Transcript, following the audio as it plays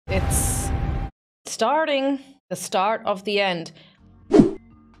It's starting. The start of the end.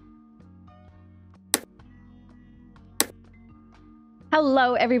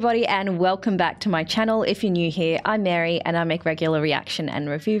 Hello everybody and welcome back to my channel. If you're new here, I'm Mary and I make regular reaction and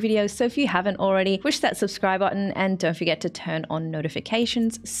review videos. So if you haven't already, push that subscribe button and don't forget to turn on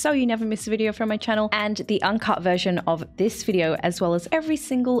notifications so you never miss a video from my channel. And the uncut version of this video, as well as every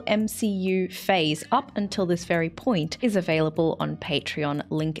single MCU phase up until this very point, is available on Patreon.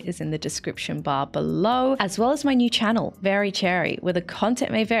 Link is in the description bar below, as well as my new channel, Very Cherry, where the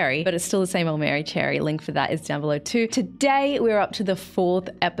content may vary, but it's still the same old Mary Cherry. Link for that is down below too. Today we're up to the fourth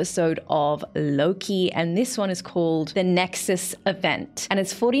episode of Loki, and this one is called the Nexus Event, and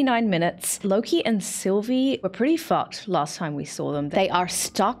it's 49 minutes. Loki and Sylvie were pretty fucked last time we saw them. They are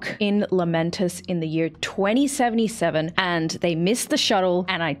stuck in Lamentus in the year 2077 and they missed the shuttle,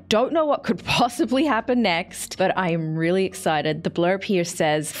 and I don't know what could possibly happen next, but I am really excited. The blurb here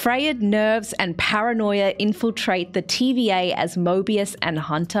says, frayed nerves and paranoia infiltrate the TVA as Mobius and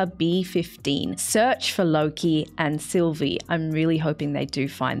Hunter B-15 search for Loki and Sylvie. I'm really hoping they do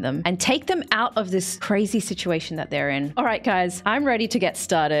find them and take them out of this crazy situation that they're in. All right, guys, I'm ready to get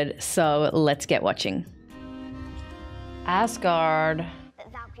started, so let's get watching. Asgard. The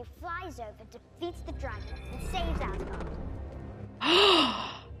Valkyrie flies over, defeats the dragon, and saves Asgard.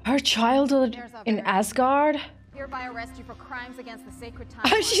 Her childhood in Asgard? Hereby arrest you for crimes against the sacred time.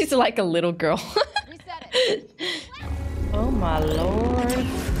 Oh, she's like a little girl. Reset it. Oh my lord.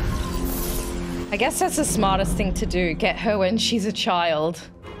 I guess that's the smartest thing to do. Get her when she's a child.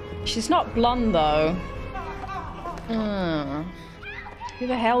 She's not blonde though. Who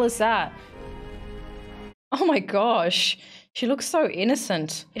the hell is that? Oh my gosh. She looks so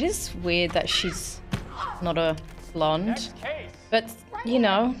innocent. It is weird that she's not a blonde. But, you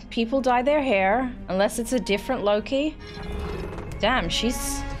know, people dye their hair unless it's a different Loki. Damn,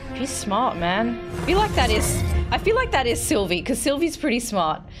 she's smart, man. I feel like that is Sylvie, because Sylvie's pretty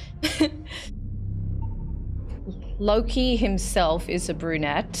smart. Loki himself is a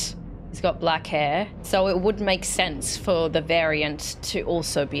brunette. He's got black hair, so it would make sense for the variant to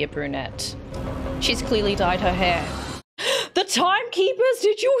also be a brunette. She's clearly dyed her hair. The Timekeepers,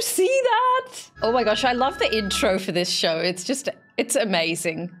 did you see that? Oh my gosh, I love the intro for this show. It's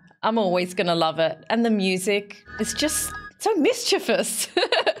amazing. I'm always gonna love it. And the music is just so mischievous.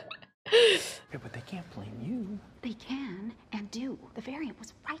 Yeah, but they can't blame you. They can and do. The variant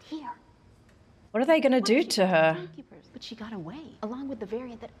was right here. What are they gonna do to her? But she got away, along with the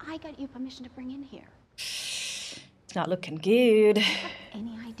variant that I got you permission to bring in here. It's not looking good.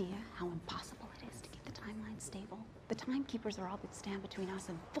 Any idea how impossible it is to keep the timeline stable? The Timekeepers are all that stand between us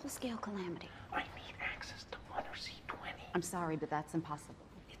and full-scale calamity. I need access to Hunter C20. I'm sorry, but that's impossible.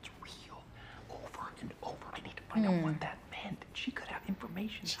 It's real. Over and over. I need to find out what that meant. She could have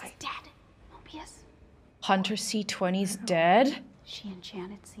information. She's dead. Mobius. Hunter C20's dead? She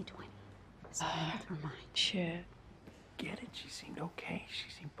enchanted C20. Something with her mind. Shit. Get it? She seemed okay. She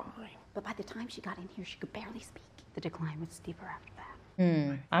seemed fine. But by the time she got in here, she could barely speak. The decline was steeper after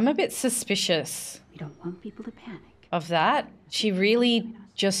that. I'm a bit suspicious We don't want people to panic. of that. She really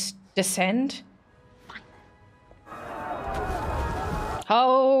just descend? Find them.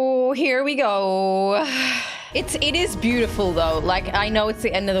 Oh, here we go. It is beautiful though. Like, I know it's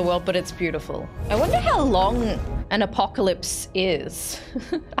the end of the world, but it's beautiful. I wonder how long an apocalypse is.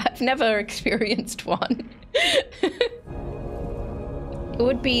 I've never experienced one. It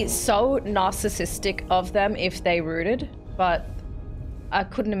would be so narcissistic of them if they rooted, but I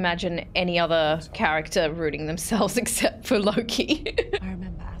couldn't imagine any other character rooting themselves except for Loki. I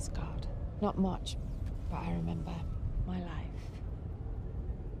remember Asgard. Not much, but I remember my life.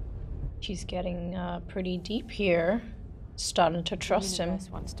 She's getting pretty deep here. Starting to trust The him. universe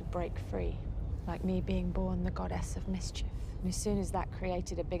wants to break free, like me being born the goddess of mischief. And as soon as that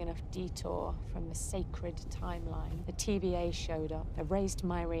created a big enough detour from the sacred timeline, the TVA showed up, erased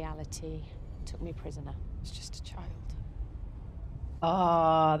my reality, took me prisoner. I was just a child.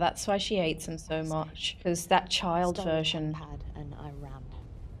 Ah, that's why she hates him so much. Because that child Stole the version, pad and I ran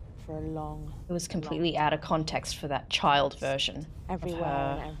for a long. it was completely out of context for that child version. Everywhere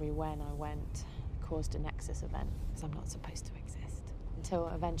her. and every when I went caused a Nexus event, because I'm not supposed to exist. Until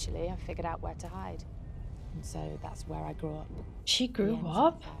eventually I figured out where to hide. And so that's where I grew up. She The grew ends of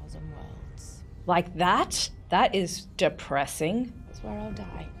up? 1,000 worlds. Like that? That is depressing. That's where I'll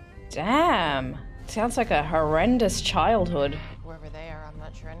die. Damn. Sounds like a horrendous childhood. Whoever they are, I'm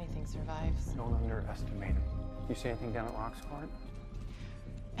not sure anything survives. Don't underestimate him. You see anything down at Roxcourt?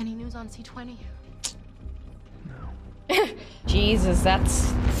 Any news on C20? No. Jesus,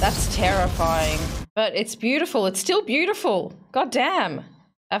 that's terrifying. But it's beautiful. It's still beautiful. God damn.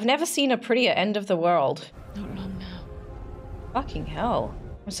 I've never seen a prettier end of the world. Not long now. Fucking hell.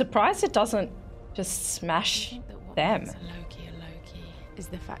 I'm surprised it doesn't just I smash think that what them. makes a Loki is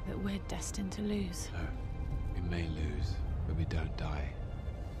the fact that we're destined to lose. No, we may lose, but we don't die.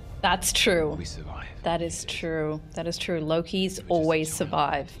 That's true. We survive. That is true. That is true. Lokis You were just a always child.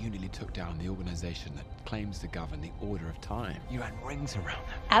 survive. You nearly took down the organization that claims to govern the order of time. You had rings around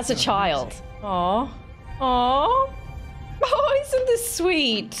them. As a child. Aww. Aww. Oh, isn't this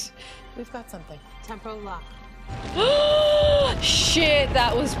sweet? We've got something. Tempo lock. Shit,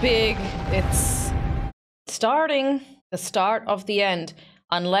 that was big. It's starting. The start of the end.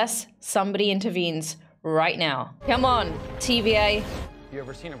 Unless somebody intervenes right now. Come on, TVA. You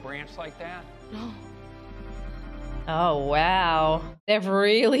ever seen a branch like that? Oh, wow. They've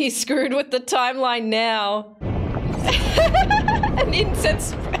really screwed with the timeline now. An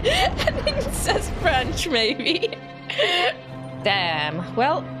incest branch, maybe. Damn.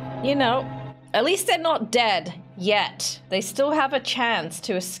 Well, you know, at least they're not dead yet. They still have a chance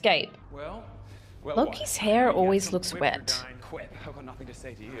to escape. Well, Loki's hair always looks wet. Quip. I've got nothing to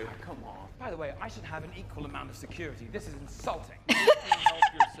say to you. Come on. By the way, I should have an equal amount of security. This is insulting. Help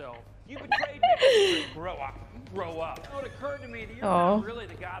yourself. You betrayed me. Grow up. Grow up. It occurred to me that you're not really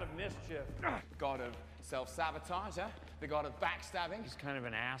the god of mischief. God of self-sabotage, huh? The god of backstabbing. He's kind of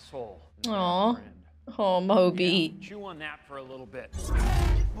an asshole. Aw. Oh, Moby. Yeah, chew on that for a little bit.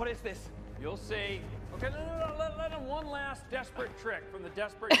 What is this? You'll see. Okay, no. Let him one last desperate trick from the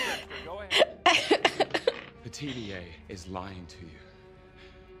desperate trickster. Go ahead. The TVA is lying to you.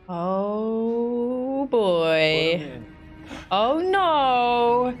 Oh, boy. Oh,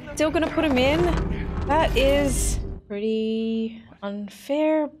 no. Still gonna put him in? That is pretty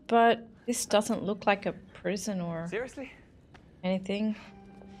unfair, but this doesn't look like a prison or Seriously? anything.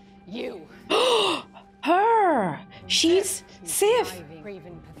 You. Her! She's Sif!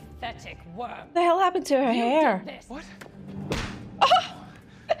 Craven, pathetic worm. What the hell happened to her hair? What?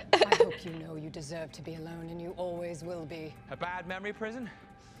 I hope you know you deserve to be alone, and you always will be. A bad memory prison?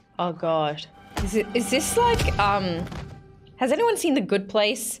 Oh god. Is this like, has anyone seen The Good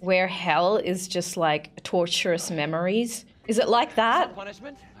Place where hell is just like torturous memories? Is it like that?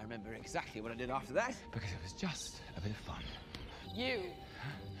 Punishment? I remember exactly what I did after that. Because it was just a bit of fun. You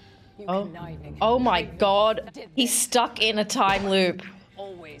Oh. conniving. Oh my craven god. did He's this. stuck in a time loop.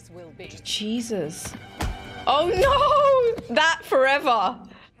 Always will be. Jesus. Oh no! That forever.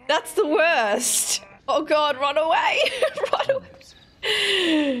 That's the worst. Oh god, run away. Run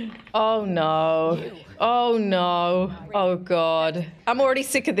away. Oh no. Oh no. Oh god. I'm already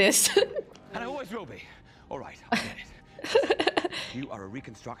sick of this. And I always will be. All right, I get it. You are a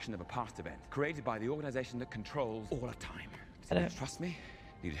reconstruction of a past event created by the organization that controls all of time. So you trust me?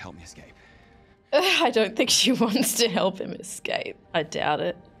 You need to help me escape. I don't think she wants to help him escape. I doubt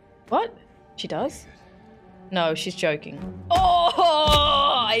it. What? She does? No, she's joking. Oh,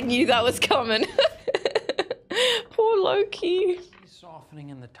 I knew that was coming. Poor Loki. He's softening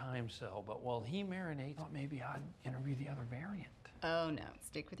in the time cell, but while he marinates, thought maybe I'd interview the other variant. Oh no,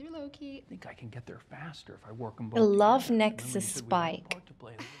 stick with your Loki. I think I can get there faster if I work them I both love together. Nexus Remember you said we had a Spike. part to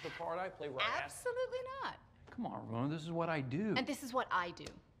play. This is the part I play where I ask. Absolutely not. Come on, Ramona, this is what I do. And this is what I do.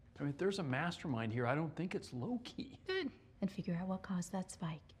 I mean, if there's a mastermind here, I don't think it's Loki. Good. And figure out what caused that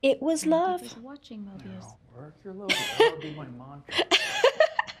spike. It was love. Watching Mobius. No, work your Loki. That would be my mantra.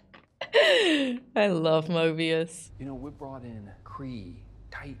 I love Mobius. You know, we brought in Kree,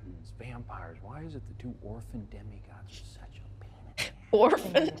 Titans, vampires. Why is it the two orphan demigods are such a pain in the ass?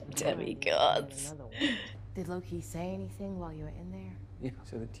 Orphan demigods. Did Loki say anything while you were in there? Yeah,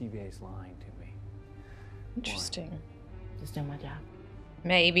 so the TVA's lying to me. Interesting. Just doing my job.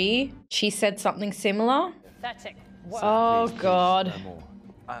 Maybe. She said something similar? Pathetic. Oh god. No more.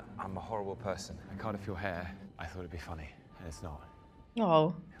 I'm a horrible person. I cut off your hair. I thought it'd be funny, and it's not.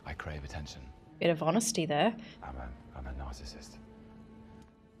 Oh, I crave attention. bit of honesty there. I'm a narcissist.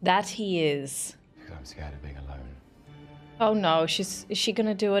 That he is. Because I'm scared of being alone. Oh no, is she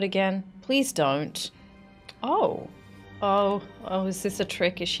gonna do it again? Please don't. Oh. Oh, is this a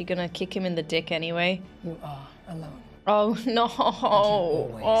trick? Is she gonna kick him in the dick anyway? You are alone. Oh no.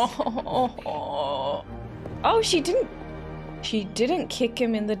 Oh, she didn't kick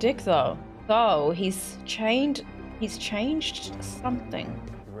him in the dick though. So he's changed something.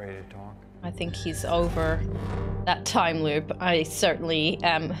 You ready to talk? I think he's over that time loop. I certainly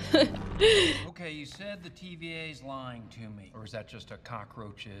am. Okay, you said the TVA's lying to me. Or is that just a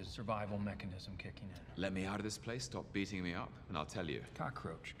cockroach's survival mechanism kicking in? Let me out of this place, stop beating me up, and I'll tell you.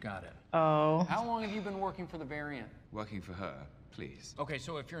 Cockroach, got it. Oh. How long have you been working for the variant? Working for her, please. Okay,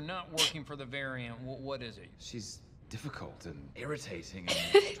 so if you're not working for the variant, what is it? She's difficult and irritating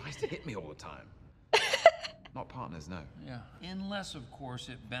and tries to hit me all the time. Not partners, no. Yeah, unless, of course,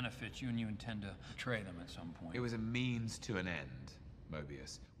 it benefits you and you intend to betray them at some point. It was a means to an end,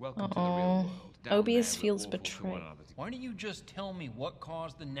 Mobius. Welcome to the real world. Down Mobius there, we're feels awful to betrayed. one another. Why don't you just tell me what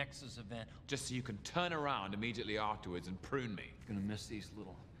caused the Nexus event? Just so you can turn around immediately afterwards and prune me. I'm gonna miss these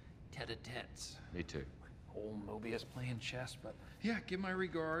little tete-a-tetes. Me too. Old Mobius playing chess, but yeah, give my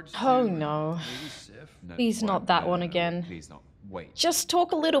regards Oh to no. Lady Sif. No, Please wait, not that no, one no, again. Please not. Wait. Just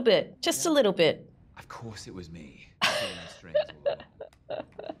talk a little bit. Just a little bit. Of course it was me. Pulling the strings all along.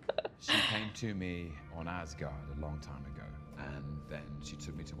 She came to me on Asgard a long time ago, and then she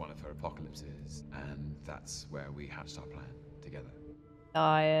took me to one of her apocalypses, and that's where we hatched our plan together.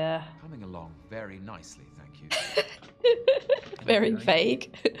 Oh yeah. Coming along very nicely, thank you. Very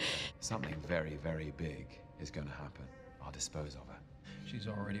vague. Something very, very big is going to happen. I'll dispose of her. She's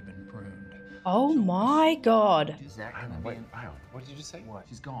already been pruned. Oh my god. Is that Hang gonna on, be wait, an- hang on. What did you just say? What?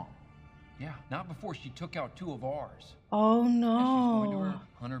 She's gone. Yeah, not before she took out 2 of ours. Oh Yeah, she's going to no. her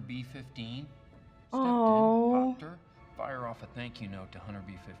Hunter B-15. Oh. In, popped her, fire off a thank you note to Hunter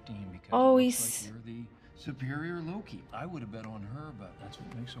B-15 because Oh, it he's- looks like you're the superior Loki. I would have bet on her, but that's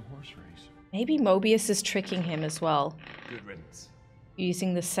what makes a horse race. Maybe Mobius is tricking him as well, Good riddance.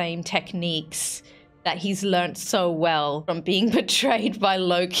 using the same techniques that he's learnt so well from being betrayed by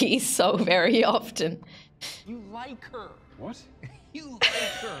Loki so very often. You like her. What? You like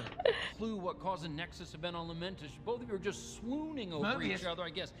her. Clue what caused a Nexus event on Lamentus. Both of you are just swooning over each other, I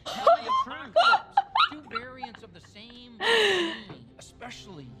guess. Tell me the truth. 2 variants of the same being,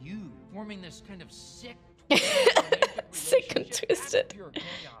 especially you, forming this kind of sick, Sick and relationship. twisted. That's pure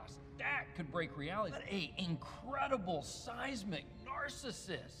chaos. That could break reality. But a incredible seismic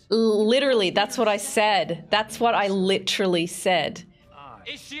narcissist. Literally, that's what I said. That's what I literally said.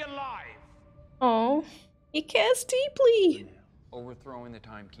 Is she alive? Oh, he cares deeply. Overthrowing the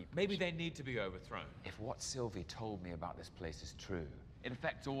timekeeper. Maybe they need to be overthrown. If what Sylvie told me about this place is true, it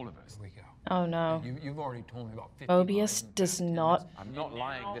affects all of us. Here we go. Oh no. You've already told me about 50 Mobius lies in does 10 minutes. not I'm not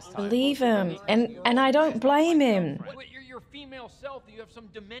lying this time. believe him, and I don't blame him. What, you're your female self, that you have some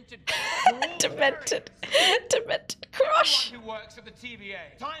demented... Demented crush. Who works at the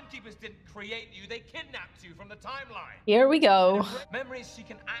TVA. Timekeepers didn't create you, they kidnapped you from the timeline. Here we go. Memories she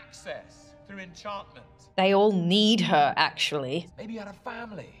can access through enchantment. They all need her, actually. Maybe you had a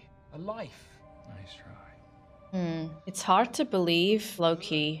family, a life. Nice try. It's hard to believe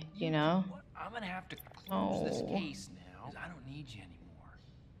Loki, you know? I'm gonna have to close this Oh. case now, because I don't need you anymore.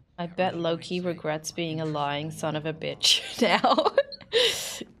 I bet Loki regrets being a lying son of a bitch now.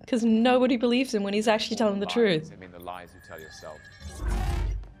 Because nobody believes him when he's actually telling the truth. I mean the lies you tell yourself.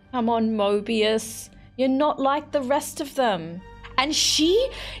 Come on, Mobius. You're not like the rest of them. And she,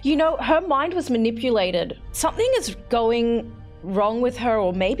 you know, her mind was manipulated. Something is going wrong with her,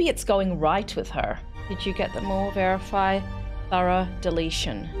 or maybe it's going right with her. Did you get them all? Verify. Thorough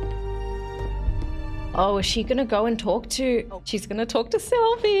deletion. Oh, is she gonna go and talk to... She's gonna talk to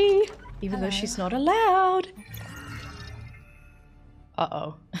Sylvie, even though she's not allowed.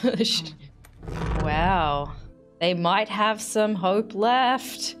 Uh-oh. Wow. They might have some hope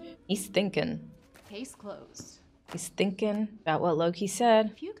left. He's thinking. Case closed. He's thinking about what Loki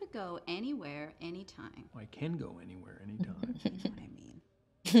said. If you could go anywhere, anytime, I can go anywhere, anytime. you know what I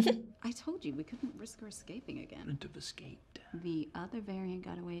mean. I told you we couldn't risk her escaping again. Couldn't have escaped. The other variant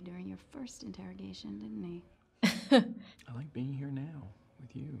got away during your first interrogation, didn't he? I like being here now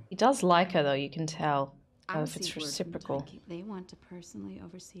with you. He does like her, though, you can tell. I Oh, if received it's word from reciprocal. Timekeep. They want to personally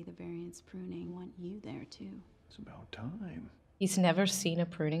oversee the variant's pruning. Want you there too. It's about time. He's never seen a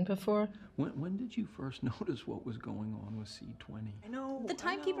pruning before. When did you first notice what was going on with C20? I know. The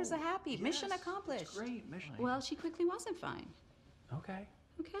timekeepers are happy. Mission accomplished. Great mission. Well, she quickly wasn't fine. Okay.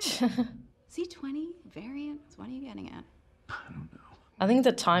 Okay. C20 variant. What are you getting at? I don't know. I think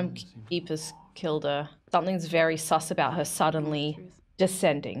the timekeepers killed her. Something's very sus about her suddenly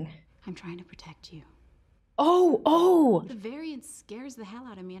descending. I'm trying to protect you. Oh! The variant scares the hell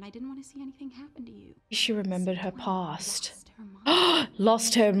out of me, and I didn't want to see anything happen to you. She remembered her past. Lost her mind.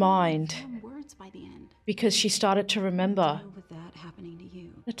 Lost her mind. Form words by the end. Because she started to remember. Deal with that happening to you.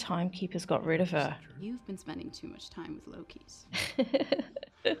 The timekeepers got rid of her. You've been spending too much time with Lokis.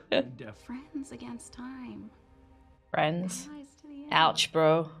 Friends against time. Friends. Rise to the end. Ouch,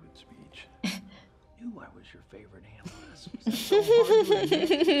 bro. Good speech. Knew I was your favorite analyst. Was that so hard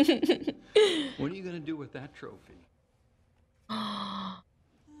to admit? What are you gonna do with that trophy?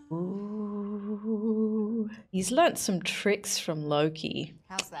 Ooh. He's learnt some tricks from Loki.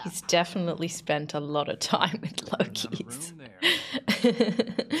 How's that? He's definitely spent a lot of time with Another Lokis. room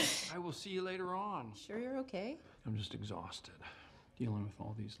there. I will we'll see you later on. Sure you're okay? I'm just exhausted, dealing with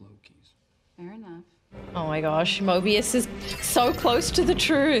all these Lokis. Fair enough. Oh my gosh, Mobius is so close to the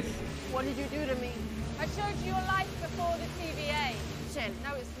truth. What did you do to me? I showed you a life before the TVA. Shen,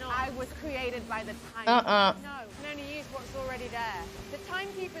 no, it's not. I was created by the time. No, you can only use what's already there. The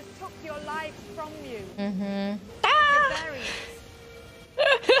timekeepers took your lives from you. Mm-hmm. Your variants.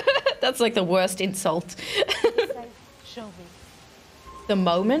 That's like the worst insult. Show me. The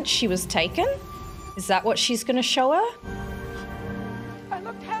moment she was taken? Is that what she's gonna show her? I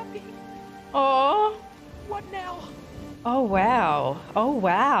looked happy. Oh. What now? Oh wow. Oh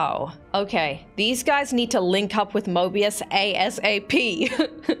wow. Okay, these guys need to link up with Mobius ASAP.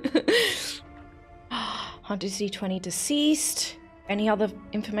 Hunter Z20 deceased. Any other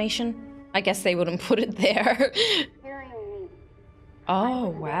information? I guess they wouldn't put it there. Oh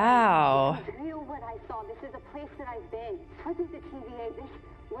wow. This is real what I saw. This is a place that I've been. This wasn't the TVA. This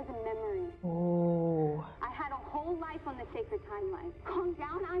was a memory. Oh. I had a whole life on the sacred timeline. Calm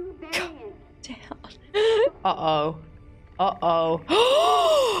down. I'm a variant. Down. Uh-oh. Uh-oh.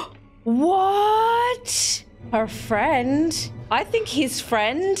 What? Her friend? I think his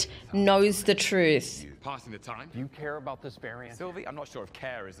friend knows the truth. Passing the time. Do you care about this variant? Sylvie, I'm not sure if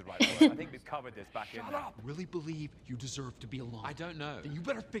care is the right word. I think we've covered this back in. Shut up! Really believe you deserve to be alone? I don't know. Then you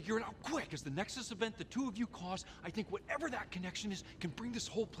better figure it out quick. As the Nexus event the two of you caused, I think whatever that connection is can bring this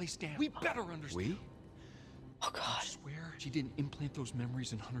whole place down. We better understand. We? Oh god. I swear she didn't implant those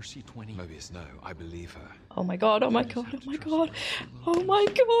memories in Hunter C20. Mobius, no. I believe her. Oh my god, oh my god, oh my god. Oh my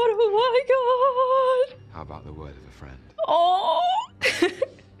god, oh my god. How about the word of a friend? Oh.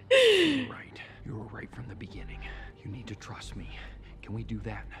 Right. You were right from the beginning. You need to trust me. Can we do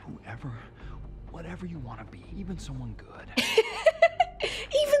that? Whatever you want to be, even someone good.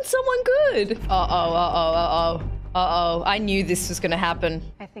 Even someone good. Uh-oh. I knew this was gonna happen.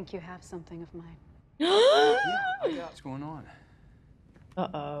 I think you have something of mine. What's going on?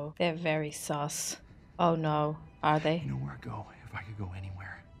 Uh-oh. They're very sus. Oh no. Are they? You know where I go if I could go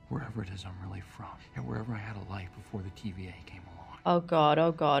anywhere. Wherever it is I'm really from. And wherever I had a life before the TVA came along. Oh god,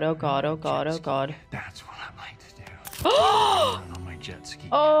 oh god, oh god, oh god, oh god. That's what I'd like to do. On my jet ski.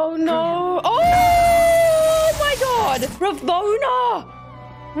 Oh no. Oh my god. Ravona.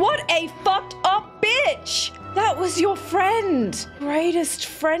 What a fucked up bitch. That was your friend. Greatest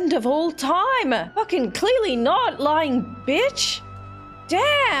friend of all time. Fucking clearly not, lying bitch.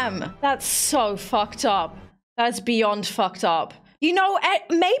 Damn. That's so fucked up. That's beyond fucked up. You know,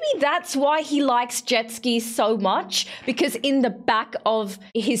 maybe that's why he likes jet skis so much, because in the back of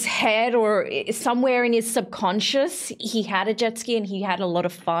his head or somewhere in his subconscious, he had a jet ski and he had a lot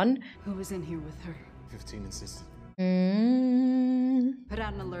of fun. Who was in here with her? 15 insisted. Put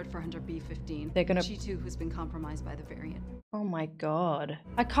out an alert for Hunter B15. They're gonna... She too has been compromised by the variant. Oh my god.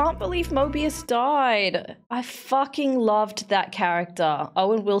 I can't believe Mobius died. I fucking loved that character.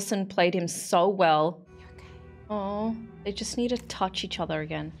 Owen Wilson played him so well. Oh, they just need to touch each other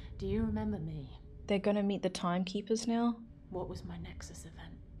again. Do you remember me? They're gonna meet the timekeepers now? What was my Nexus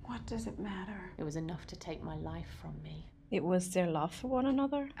event? What does it matter? It was enough to take my life from me. It was their love for one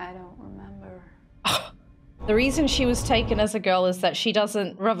another? I don't remember. The reason she was taken as a girl is that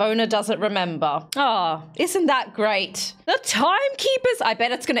Ravona doesn't remember. Oh, isn't that great? The timekeepers! I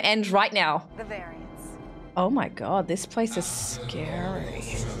bet it's gonna end right now. The variants. Oh my god, this place is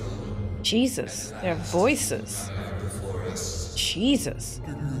scary. Jesus, their voices. Jesus.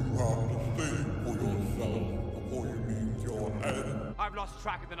 I've lost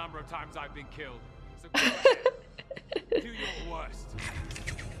track of the number of times I've been killed. So go ahead. Do your worst.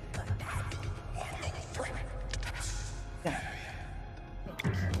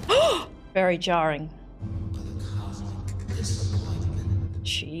 Very jarring.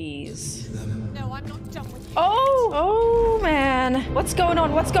 Jeez. No, I'm not done with you. Oh man. What's going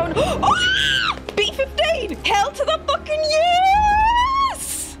on? What's going on? Oh! B15! Hell to the fucking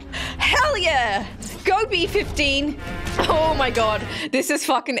yes! Hell yeah! Go B15! Oh my god. This is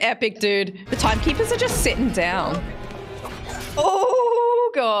fucking epic, dude. The timekeepers are just sitting down.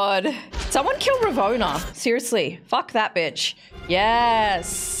 Oh god. Someone kill Ravona. Seriously. Fuck that bitch.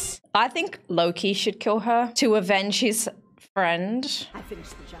 Yes. I think Loki should kill her to avenge his friend. I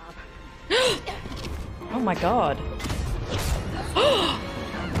finished the job. Oh my god.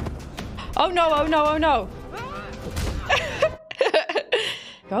 Oh no, oh no, oh no.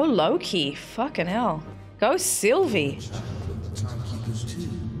 Go Loki. Fucking hell. Go Sylvie.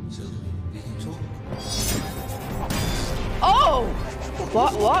 Oh!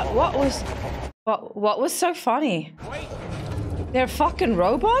 What was so funny? They're fucking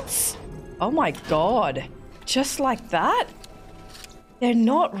robots? Oh my god. Just like that? They're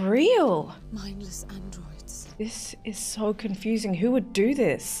not real. Mindless androids. This is so confusing. Who would do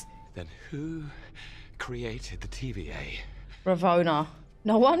this? Then who created the TVA? Ravonna.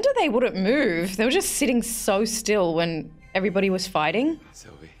 No wonder they wouldn't move. They were just sitting so still when everybody was fighting.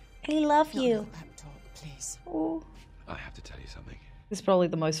 Sylvie. I love you. Pep talk, please. Oh. I have to tell you something. This is probably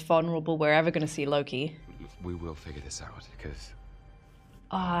the most vulnerable we're ever going to see Loki. We will figure this out, because...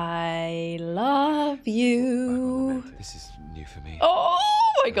 I love you. This is new for me. Oh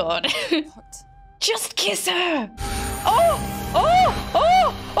my god. What? Just kiss her. Oh!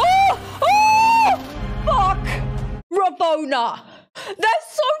 Fuck! Ravonna!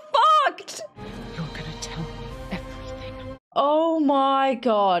 That's so fucked! You're gonna tell me everything. Oh my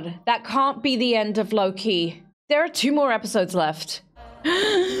god. That can't be the end of Loki. There are 2 more episodes left.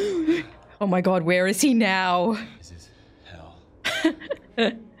 Oh my god, where is he now? This is hell.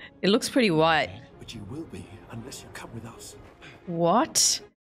 It looks pretty white. But you will be unless you come with us. What?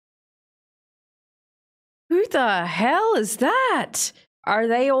 Who the hell is that? Are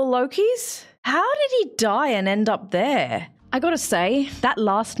they all Lokis? How did he die and end up there? I gotta say, that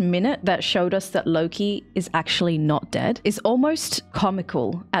last minute that showed us that Loki is actually not dead is almost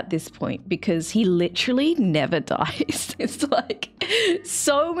comical at this point, because he literally never dies. It's like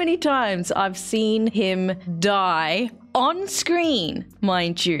so many times I've seen him die on screen,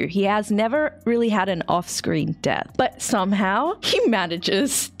 mind you. He has never really had an off-screen death, but somehow he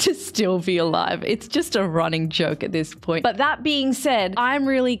manages to still be alive. It's just a running joke at this point. But that being said, I'm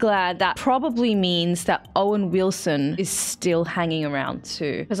really glad. That probably means that Owen Wilson is still hanging around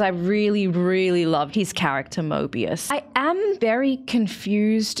too, because I really, really love his character Mobius. I am very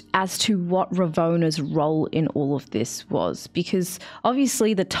confused as to what Ravonna's role in all of this was, because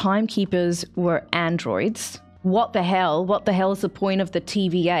obviously the Timekeepers were androids. What the hell? What the hell is the point of the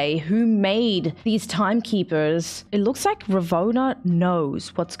TVA? Who made these timekeepers? It looks like Ravonna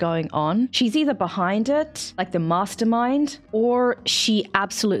knows what's going on. She's either behind it, like the mastermind, or she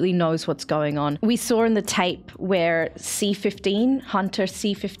absolutely knows what's going on. We saw in the tape where C15, Hunter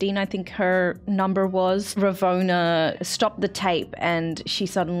C15, I think her number was, Ravonna stopped the tape and she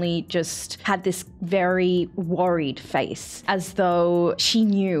suddenly just had this very worried face, as though she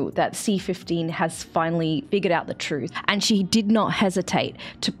knew that C15 has finally figured out the truth, and she did not hesitate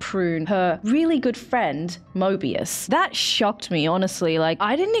to prune her really good friend Mobius. That shocked me, honestly. Like,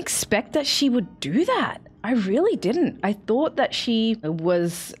 I didn't expect that she would do that. I really didn't. I thought that she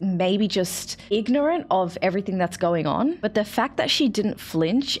was maybe just ignorant of everything that's going on, but the fact that she didn't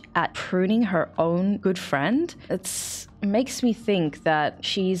flinch at pruning her own good friend, it makes me think that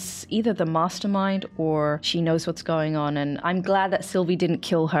she's either the mastermind or she knows what's going on. And I'm glad that Sylvie didn't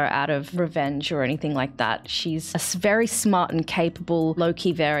kill her out of revenge or anything like that. She's a very smart and capable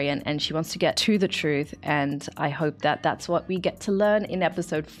Loki variant, and she wants to get to the truth. And I hope that that's what we get to learn in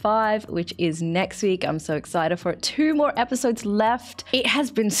episode 5, which is next week. I'm so excited for it. 2 more episodes left. It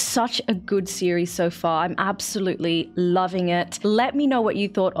has been such a good series so far. I'm absolutely loving it. Let me know what you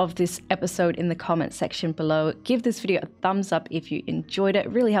thought of this episode in the comment section below. Give this video a thumbs up if you enjoyed it.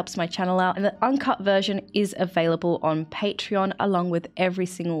 It really helps my channel out. And the uncut version is available on Patreon, along with every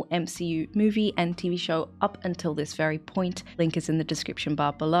single MCU movie and TV show up until this very point. Link is in the description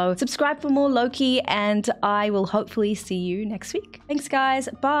bar below. Subscribe for more Loki, and I will hopefully see you next week. Thanks guys.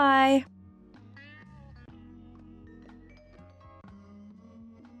 Bye.